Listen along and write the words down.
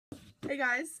Hey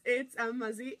guys, it's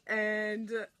Muzzy, and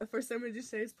first thing I'm going to do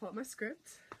today is pull up my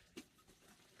script.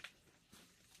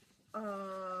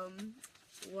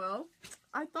 Well,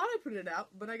 I thought I printed it out,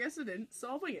 but I guess I didn't, so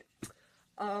I'll wing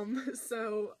it.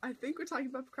 So I think we're talking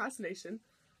about procrastination.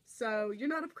 So you're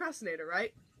not a procrastinator,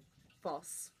 right?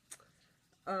 False.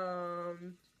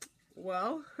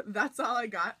 Well, that's all I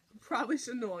got. Probably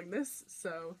shouldn't have won this,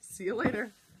 so see you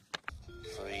later.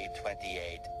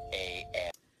 3:28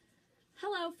 a.m.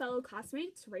 Hello, fellow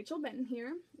classmates. Rachel Benton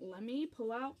here. Let me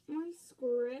pull out my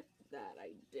script that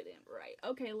I didn't write.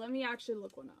 Okay, let me actually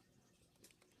look one up.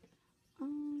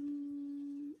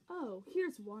 Oh,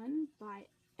 here's one by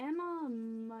Emma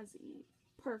Muzzy.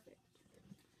 Perfect.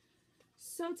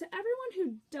 So to everyone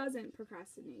who doesn't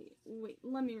procrastinate, wait,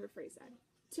 let me rephrase that.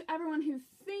 To everyone who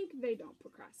think they don't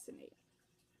procrastinate,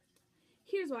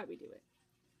 here's why we do it.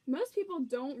 Most people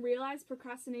don't realize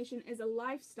procrastination is a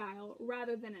lifestyle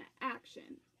rather than an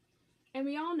action. And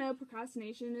we all know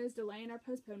procrastination is delaying or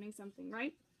postponing something,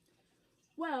 right?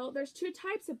 Well, there's two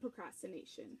types of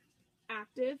procrastination,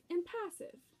 active and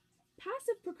passive.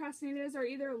 Passive procrastinators are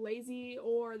either lazy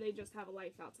or they just have a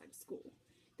life outside of school.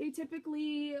 They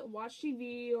typically watch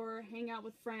TV or hang out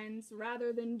with friends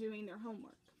rather than doing their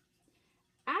homework.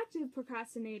 Active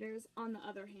procrastinators, on the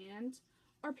other hand,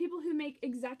 are people who make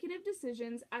executive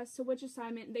decisions as to which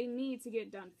assignment they need to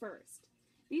get done first.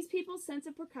 These people's sense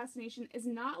of procrastination is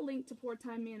not linked to poor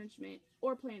time management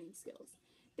or planning skills.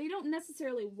 They don't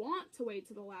necessarily want to wait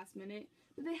to the last minute,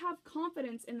 but they have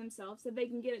confidence in themselves that they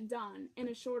can get it done in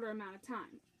a shorter amount of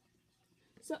time.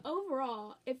 So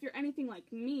overall, if you're anything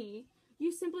like me,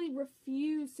 you simply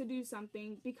refuse to do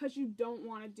something because you don't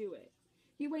want to do it.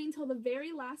 You wait until the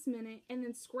very last minute and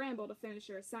then scramble to finish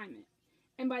your assignment.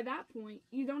 And by that point,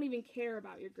 you don't even care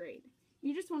about your grade.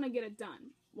 You just want to get it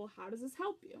done. Well, how does this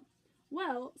help you?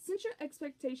 Well, since your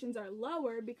expectations are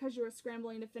lower because you are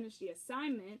scrambling to finish the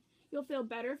assignment, you'll feel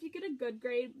better if you get a good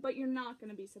grade, but you're not going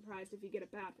to be surprised if you get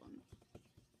a bad one.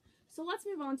 So let's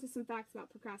move on to some facts about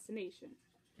procrastination.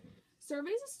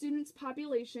 Surveys of students'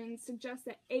 populations suggest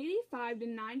that 85 to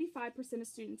 95% of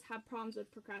students have problems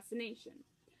with procrastination.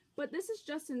 But this is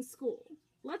just in school.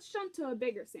 Let's jump to a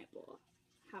bigger sample.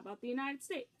 How about the United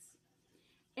States?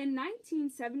 In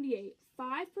 1978,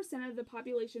 5% of the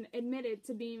population admitted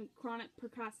to being chronic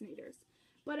procrastinators.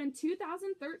 But in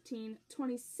 2013,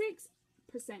 26%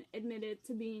 admitted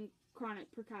to being chronic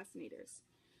procrastinators.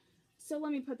 So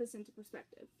let me put this into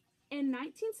perspective. In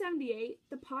 1978,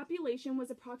 the population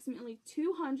was approximately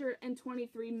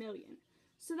 223 million.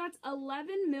 So that's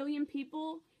 11 million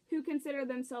people who consider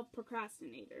themselves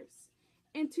procrastinators.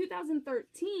 In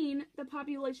 2013, the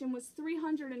population was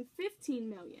 315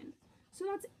 million. So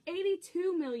that's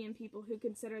 82 million people who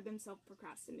consider themselves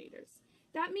procrastinators.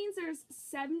 That means there's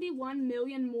 71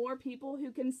 million more people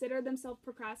who consider themselves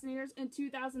procrastinators in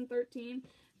 2013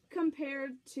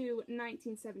 compared to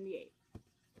 1978.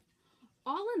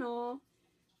 All in all,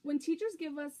 when teachers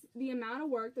give us the amount of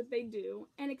work that they do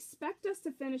and expect us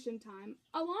to finish in time,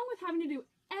 along with having to do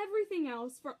everything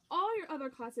else for all your other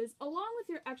classes, along with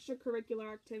your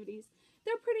extracurricular activities,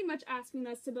 they're pretty much asking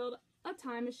us to build a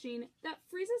time machine that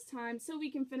freezes time so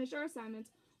we can finish our assignments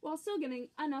while still getting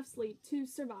enough sleep to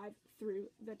survive through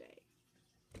the day.